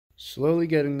Slowly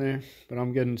getting there, but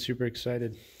I'm getting super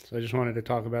excited. So I just wanted to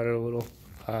talk about it a little.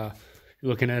 You're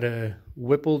looking at a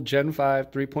Whipple Gen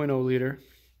 5 3.0 liter.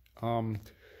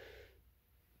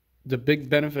 The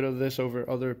big benefit of this over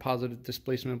other positive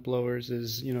displacement blowers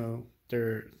is,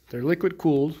 they're liquid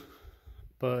cooled,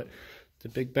 but the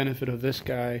big benefit of this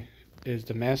guy is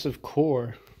the massive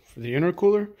core for the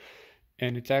intercooler,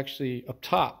 and it's actually up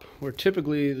top, where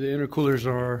typically the intercoolers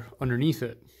are underneath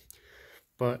it.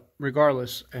 But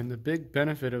regardless, and the big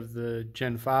benefit of the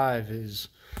Gen 5 is,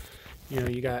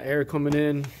 you got air coming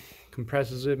in,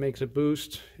 compresses it, makes a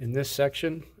boost in this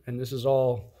section, and this is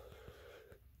all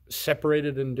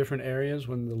separated in different areas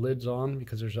when the lid's on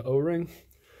because there's an O-ring.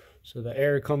 So the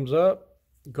air comes up,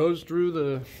 goes through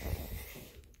the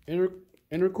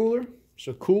intercooler,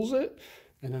 so cools it,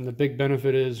 and then the big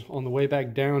benefit is on the way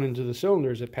back down into the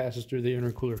cylinders, it passes through the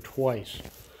intercooler twice.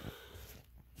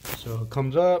 So it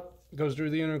comes up, goes through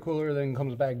the intercooler, then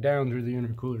comes back down through the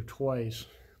intercooler twice,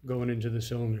 going into the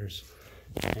cylinders,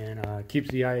 and keeps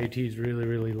the IATs really,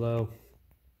 really low.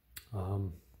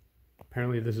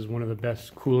 Apparently this is one of the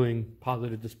best cooling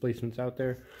positive displacements out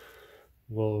there.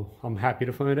 Well, I'm happy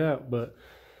to find out.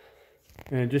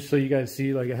 And just so you guys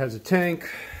see, like, it has a tank,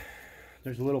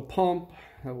 there's a little pump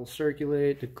that will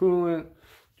circulate the coolant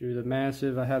through the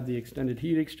massive. I have the extended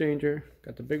heat exchanger,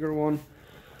 got the bigger one.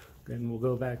 Then we'll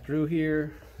go back through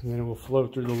here, and then it will flow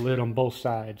through the lid on both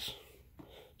sides.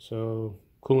 So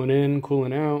cooling in,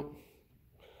 cooling out,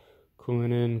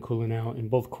 cooling in, cooling out in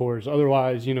both cores.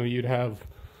 Otherwise, you'd have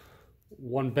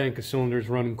one bank of cylinders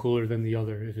running cooler than the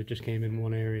other if it just came in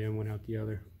one area and went out the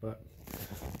other. But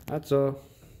that's all.